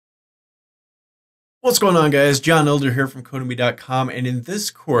What's going on, guys? John Elder here from Codemy.com, and in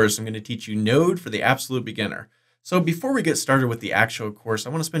this course, I'm going to teach you Node for the absolute beginner. So before we get started with the actual course, I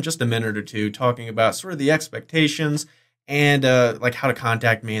want to spend just a minute or two talking about sort of the expectations and like how to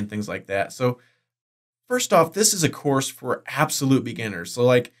contact me and things like that. So first off, this is a course for absolute beginners. So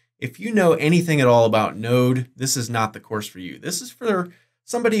like if you know anything at all about Node, this is not the course for you. This is for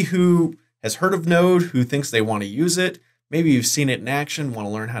somebody who has heard of Node, who thinks they want to use it. Maybe you've seen it in action, want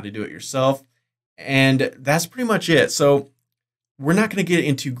to learn how to do it yourself. And that's pretty much it. So we're not going to get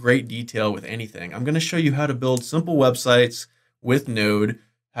into great detail with anything. I'm going to show you how to build simple websites with Node,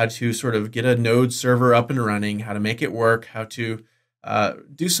 how to sort of get a Node server up and running, how to make it work, how to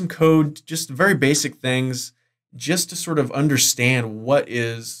do some code, just very basic things, just to sort of understand what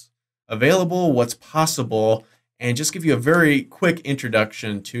is available, what's possible, and just give you a very quick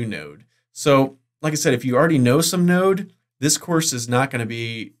introduction to Node. So like I said, if you already know some Node, this course is not going to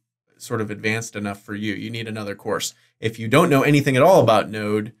be sort of advanced enough for you. You need another course. If you don't know anything at all about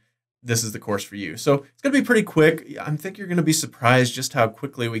Node, this is the course for you. So it's going to be pretty quick. I think you're going to be surprised just how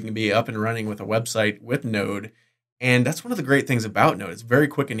quickly we can be up and running with a website with Node. And that's one of the great things about Node. It's very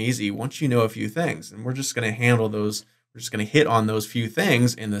quick and easy once you know a few things. And we're just going to handle those. We're just going to hit on those few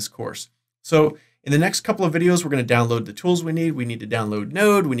things in this course. So in the next couple of videos, we're going to download the tools we need. We need to download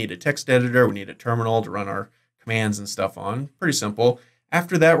Node. We need a text editor. We need a terminal to run our commands and stuff on. Pretty simple.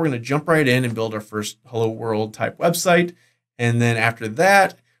 After that, we're going to jump right in and build our first Hello World type website. And then after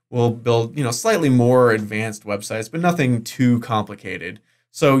that, we'll build, slightly more advanced websites, but nothing too complicated.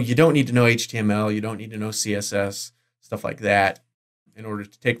 So you don't need to know HTML. You don't need to know CSS, stuff like that. In order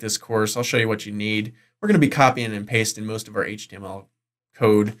to take this course, I'll show you what you need. We're going to be copying and pasting most of our HTML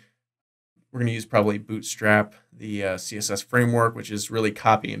code. We're going to use probably Bootstrap, the CSS framework, which is really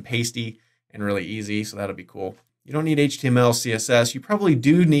copy and pasty and really easy. So that'll be cool. You don't need HTML, CSS. You probably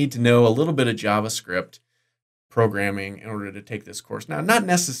do need to know a little bit of JavaScript programming in order to take this course. Now, not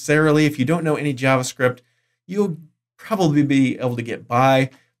necessarily. If you don't know any JavaScript, you'll probably be able to get by,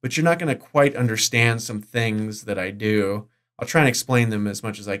 but you're not going to quite understand some things that I do. I'll try and explain them as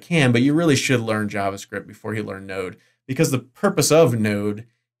much as I can, but you really should learn JavaScript before you learn Node, because the purpose of Node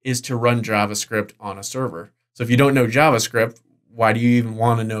is to run JavaScript on a server. So if you don't know JavaScript, why do you even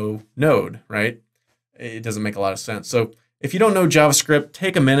want to know Node, right? It doesn't make a lot of sense. So if you don't know JavaScript,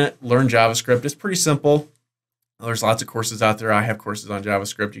 take a minute, learn JavaScript. It's pretty simple. There's lots of courses out there. I have courses on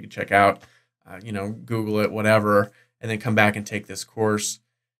JavaScript you can check out, Google it, whatever, and then come back and take this course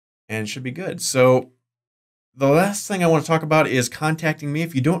and it should be good. So the last thing I want to talk about is contacting me.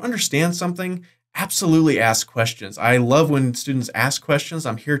 If you don't understand something, absolutely ask questions. I love when students ask questions.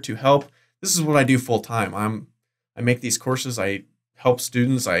 I'm here to help. This is what I do full time. I make these courses. I help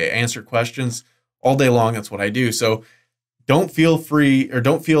students. I answer questions. All day long, that's what I do. So don't feel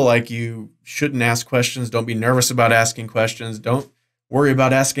like you shouldn't ask questions. Don't be nervous about asking questions. Don't worry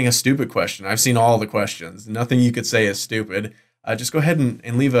about asking a stupid question. I've seen all the questions. Nothing you could say is stupid. Just go ahead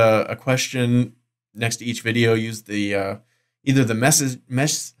and leave a question next to each video. Use the either the the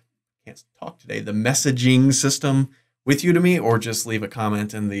messaging system with Udemy, or just leave a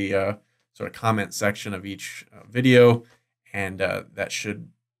comment in the sort of comment section of each video, and that should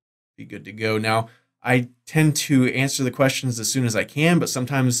be good to go. Now, I tend to answer the questions as soon as I can, but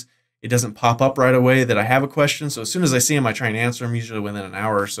sometimes it doesn't pop up right away that I have a question. So as soon as I see them, I try and answer them, usually within an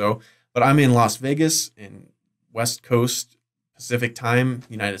hour or so. But I'm in Las Vegas, in West Coast Pacific time,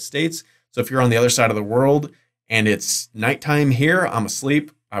 United States. So if you're on the other side of the world and it's nighttime here, I'm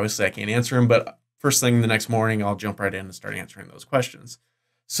asleep. Obviously, I can't answer them, but first thing the next morning, I'll jump right in and start answering those questions.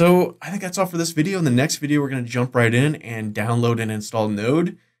 So I think that's all for this video. In the next video, we're going to jump right in and download and install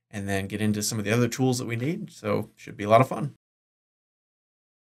Node, and then get into some of the other tools that we need. So should be a lot of fun.